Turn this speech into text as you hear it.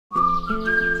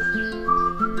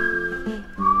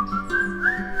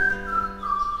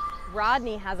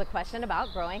Rodney has a question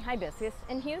about growing hibiscus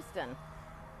in Houston.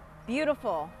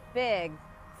 Beautiful, big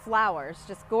flowers,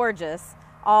 just gorgeous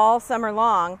all summer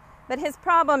long, but his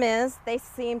problem is they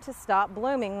seem to stop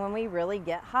blooming when we really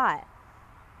get hot.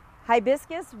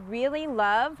 Hibiscus really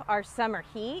love our summer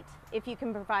heat if you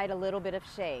can provide a little bit of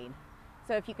shade.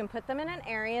 So if you can put them in an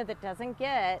area that doesn't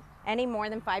get any more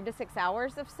than 5 to 6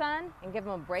 hours of sun and give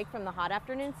them a break from the hot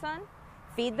afternoon sun,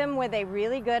 feed them with a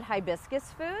really good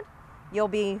hibiscus food, you'll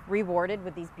be rewarded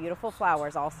with these beautiful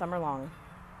flowers all summer long.